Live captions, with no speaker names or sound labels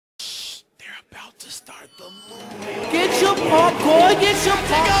about to start the movie. Get your popcorn, get your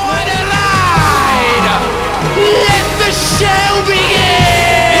popcorn. Go on the line! Let the show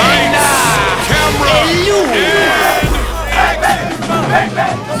begin! Lights, camera,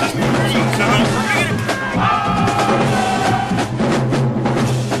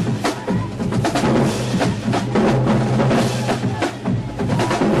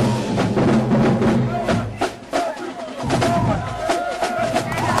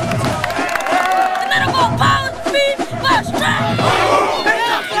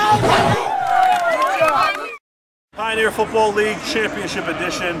 Pioneer Football League Championship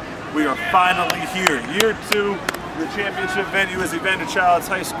Edition. We are finally here. Year 2. The championship venue is Evander Childs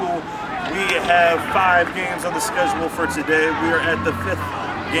High School. We have 5 games on the schedule for today. We are at the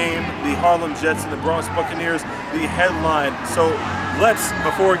 5th game, the Harlem Jets and the Bronx Buccaneers, the headline. So let's,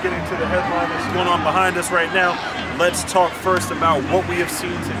 before getting to the headline that's going on behind us right now, let's talk first about what we have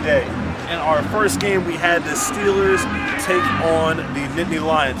seen today. In our first game, we had the Steelers take on the Nittany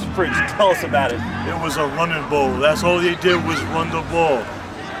Lions. Fridge, tell us about it. It was a running bowl. That's all they did was run the ball.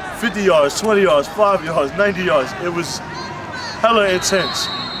 50 yards, 20 yards, 5 yards, 90 yards. It was hella intense.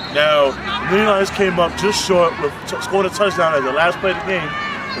 Now, the Nittany Lions came up just short with scored a touchdown at the last play of the game,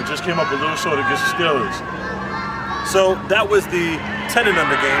 but just came up a little short against the Steelers. So that was the 10 and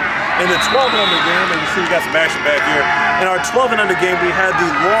under game. In the 12 and under game, and you see we got some action back here. In our 12 and under game, we had the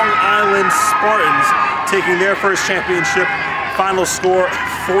Long Island Spartans taking their first championship. Final score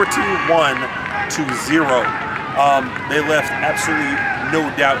 41-0. They left absolutely no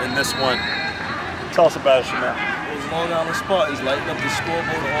doubt in this one. Tell us about it, Chanel. Those Long Island Spartans lighting up the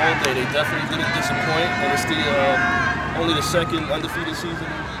scoreboard all day. They definitely didn't disappoint, and it's the only the second undefeated season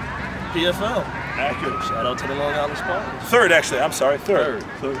in PFL. Accurate. Shout out to the Long Island Spartans. Third, actually. I'm sorry. Third.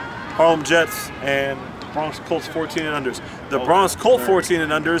 Harlem Jets and Bronx Colts 14 and unders. The Bronx Colts 14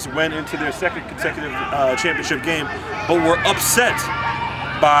 and unders went into their second consecutive championship game, but were upset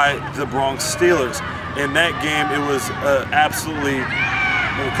by the Bronx Steelers. In that game, it was absolutely,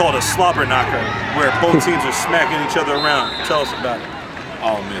 we call it a slobber knocker, where both teams are smacking each other around. Tell us about it.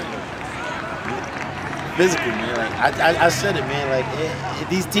 Oh man, physical, man. Like I said it, man. Like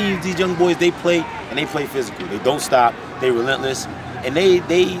these teams, these young boys, they play and they play physical. They don't stop. They relentless, and they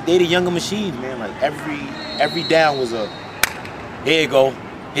the younger machines, man. Like every down was a here you go,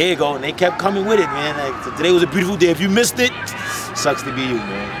 and they kept coming with it, man. Like so today was a beautiful day. If you missed it, sucks to be you,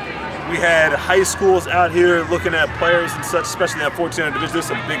 man. We had high schools out here looking at players and such, especially that 1400 division. There's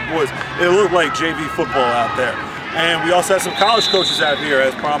some big boys. It looked like JV football out there. And we also had some college coaches out here,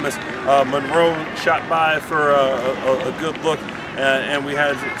 as promised. Monroe shot by for a good look, and we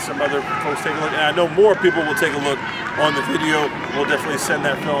had some other folks take a look. And I know more people will take a look on the video. We'll definitely send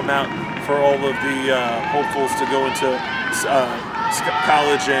that film out for all of the hopefuls to go into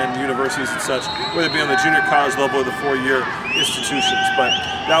college and universities and such, whether it be on the junior college level or the 4-year institutions. But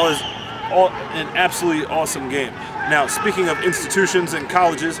that was an absolutely awesome game. Now, speaking of institutions and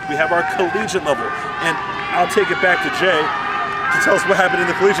colleges, we have our collegiate level. And I'll take it back to Jay to tell us what happened in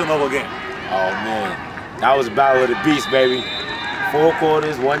the collegiate level game. Oh man, that was a battle of the beast, baby. 4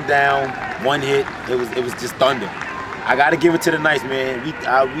 quarters, 1 down, 1 hit. It was just thunder. I gotta give it to the Knights, man. We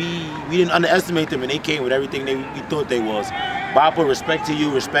didn't underestimate them, and they came with everything we thought they was. Bapa, respect to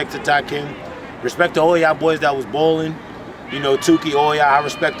you, respect to Takim, respect to all y'all boys that was bowling. You know, Tukey, all y'all, I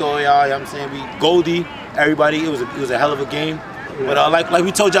respect all y'all. You know what I'm saying? Goldie, everybody. It was a hell of a game. But like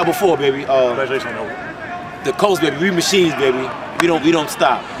we told y'all before, baby. Congratulations. The Colts, baby, we machines, baby. We don't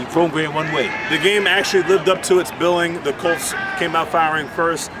stop. We program one way. The game actually lived up to its billing. The Colts came out firing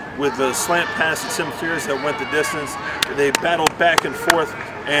first with the slant pass to Tim Fears that went the distance. They battled back and forth,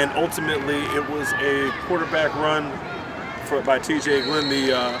 and ultimately it was a quarterback run by TJ Glynn,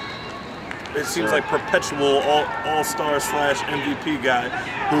 it seems like perpetual all-star / MVP guy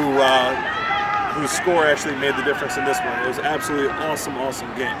whose score actually made the difference in this one. It was absolutely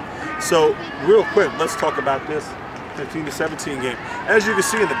awesome game. So real quick, let's talk about this 15-17 game. As you can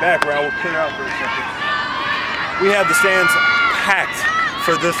see in the background, we'll clear out for a second. We have the stands packed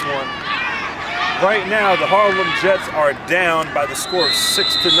for this one. Right now, the Harlem Jets are down by the score of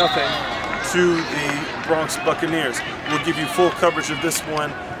 6-0 to the Bronx Buccaneers. We'll give you full coverage of this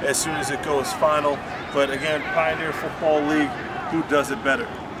one as soon as it goes final. But again, Pioneer Football League, who does it better?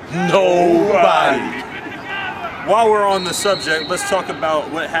 Nobody. While we're on the subject, let's talk about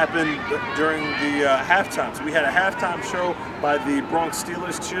what happened during the halftime. So we had a halftime show by the Bronx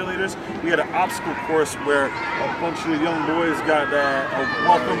Steelers cheerleaders. We had an obstacle course where a bunch of young boys got a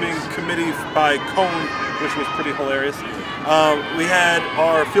welcoming committee by Cone, which was pretty hilarious. We had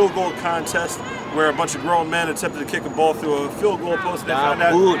our field goal contest where a bunch of grown men attempted to kick a ball through a field goal post. They found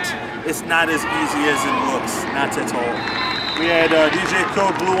out it's not as easy as it looks, not at all. We had DJ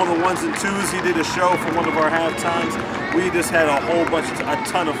Code Blue on the 1s and 2s. He did a show for one of our halftimes. We just had a whole bunch of a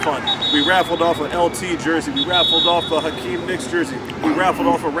ton of fun. We raffled off a LT jersey. We raffled off a Hakeem Nicks jersey. We raffled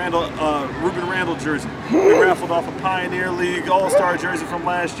off a Ruben Randall jersey. We raffled off a Pioneer League All-Star jersey from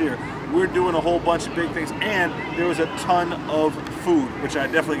last year. We're doing a whole bunch of big things, and there was a ton of food, which I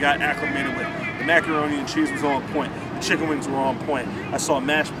definitely got acclimated with. The macaroni and cheese was on point. The chicken wings were on point. I saw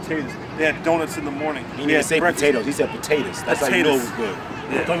mashed potatoes. They had donuts in the morning. He didn't say potatoes. He said potatoes. That's potatoes. How you know it was good.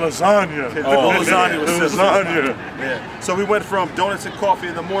 Yeah. The lasagna. The lasagna was lasagna. Yeah. So we went from donuts and coffee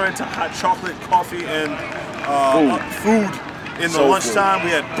in the morning to hot chocolate, coffee, and food in the lunchtime.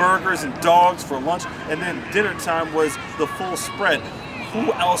 We had burgers and dogs for lunch, and then dinner time was the full spread.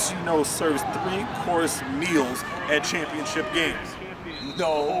 Who else you know serves 3-course meals at championship games?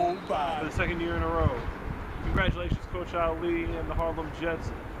 Nobody. For the second year in a row. Congratulations, Coach Ali and the Harlem Jets.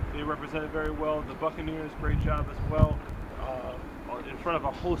 They represented very well. The Buccaneers, great job as well. In front of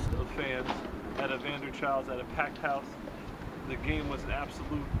a host of fans at a Vanderchild's at a packed house. The game was an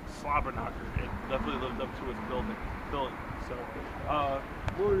absolute slobber knocker. It definitely lived up to its billing. So,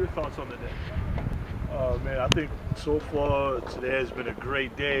 what were your thoughts on the day? Man, I think so far today has been a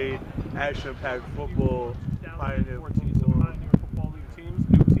great day. Action-packed football, Pioneer football. So Pioneer Football League teams,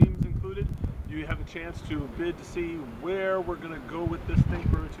 new teams included. You have a chance to bid to see where we're going to go with this thing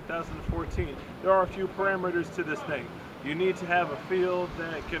for 2014. There are a few parameters to this thing. You need to have a field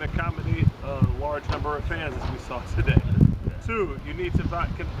that can accommodate a large number of fans, as we saw today. 2, you need to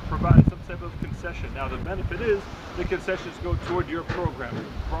provide some type of concession. Now, the benefit is the concessions go toward your program. The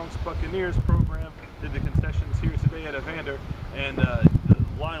Bronx Buccaneers program did the concessions here today at Evander, and the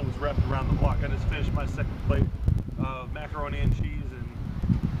line was wrapped around the block. I just finished my second plate of macaroni and cheese and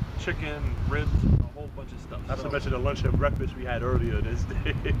chicken, ribs, and a whole bunch of stuff. Not to mention the lunch and breakfast we had earlier this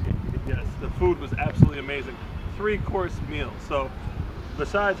day. Yes, the food was absolutely amazing. 3-course meal. So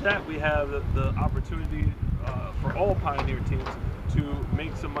besides that, we have the opportunity for all Pioneer teams to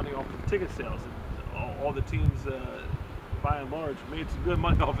make some money off of ticket sales. All the teams, by and large, made some good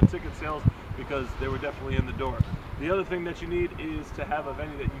money off of ticket sales because they were definitely in the door. The other thing that you need is to have a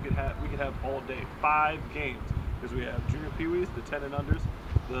venue that we could have all day. 5 games, because we have junior peewees, the 10 and unders,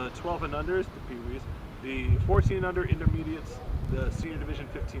 the 12 and unders, the peewees, the 14 and under intermediates, the senior division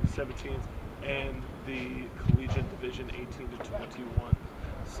 15 to 17s, and the collegiate division 18 to 21.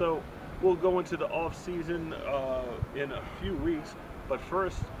 So we'll go into the off season in a few weeks, but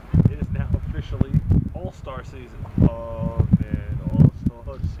first it is now officially All-Star season. Oh man,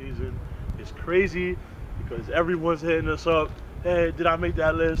 All-Star season is crazy because everyone's hitting us up. Hey, did I make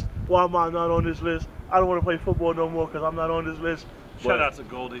that list? Why am I not on this list? I don't want to play football no more because I'm not on this list. Shout out to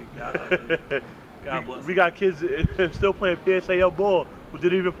Goldie. God bless. We got kids still playing PSAL ball who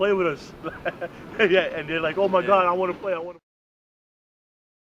didn't even play with us. Yeah, and they're like, oh my God, I want to play.